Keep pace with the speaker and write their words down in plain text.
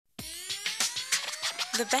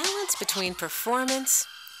The balance between performance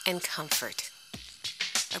and comfort,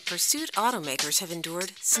 a pursuit automakers have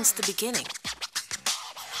endured since the beginning,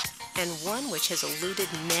 and one which has eluded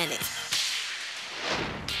many.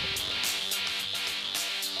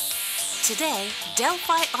 Today,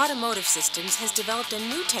 Delphi Automotive Systems has developed a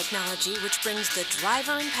new technology which brings the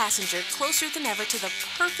driver and passenger closer than ever to the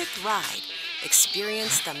perfect ride.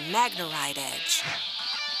 Experience the MagneRide Edge.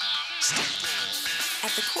 At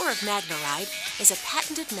the core of MagneRide is a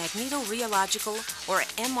patented magneto-rheological, or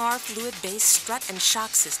MR fluid-based strut and shock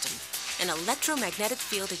system. An electromagnetic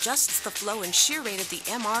field adjusts the flow and shear rate of the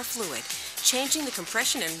MR fluid, changing the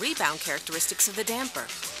compression and rebound characteristics of the damper.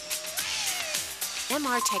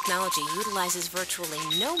 MR technology utilizes virtually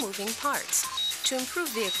no moving parts to improve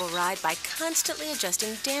vehicle ride by constantly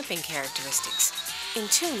adjusting damping characteristics, in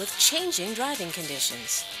tune with changing driving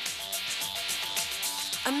conditions.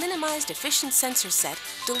 A minimized efficient sensor set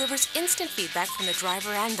delivers instant feedback from the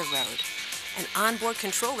driver and the road. An onboard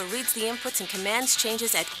controller reads the inputs and commands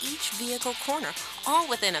changes at each vehicle corner, all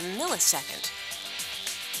within a millisecond.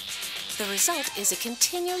 The result is a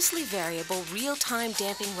continuously variable, real-time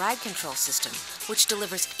damping ride control system, which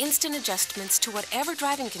delivers instant adjustments to whatever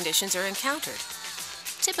driving conditions are encountered.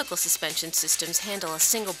 Typical suspension systems handle a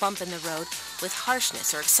single bump in the road with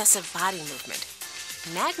harshness or excessive body movement.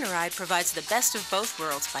 MagneRide provides the best of both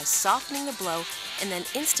worlds by softening the blow and then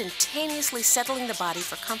instantaneously settling the body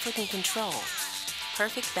for comfort and control.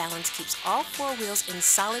 Perfect balance keeps all four wheels in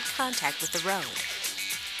solid contact with the road.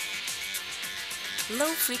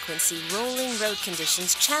 Low-frequency rolling road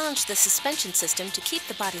conditions challenge the suspension system to keep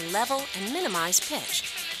the body level and minimize pitch.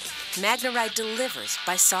 MagneRide delivers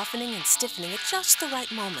by softening and stiffening at just the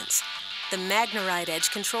right moments. The MagneRide Edge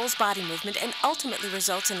controls body movement and ultimately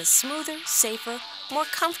results in a smoother, safer, more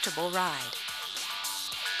comfortable ride.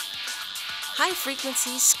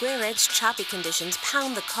 High-frequency, square-edged, choppy conditions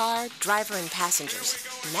pound the car, driver, and passengers.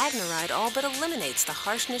 MagneRide all but eliminates the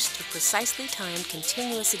harshness through precisely timed,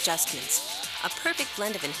 continuous adjustments. A perfect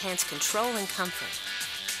blend of enhanced control and comfort.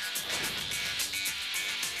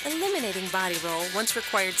 Eliminating body roll once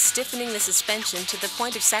required stiffening the suspension to the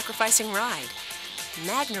point of sacrificing ride.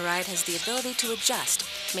 MagneRide has the ability to adjust,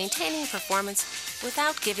 maintaining performance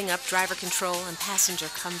without giving up driver control and passenger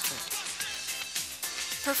comfort.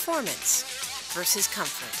 Performance versus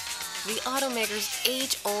comfort, the automaker's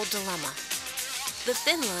age-old dilemma. The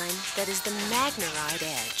thin line that is the MagneRide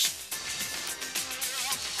Edge.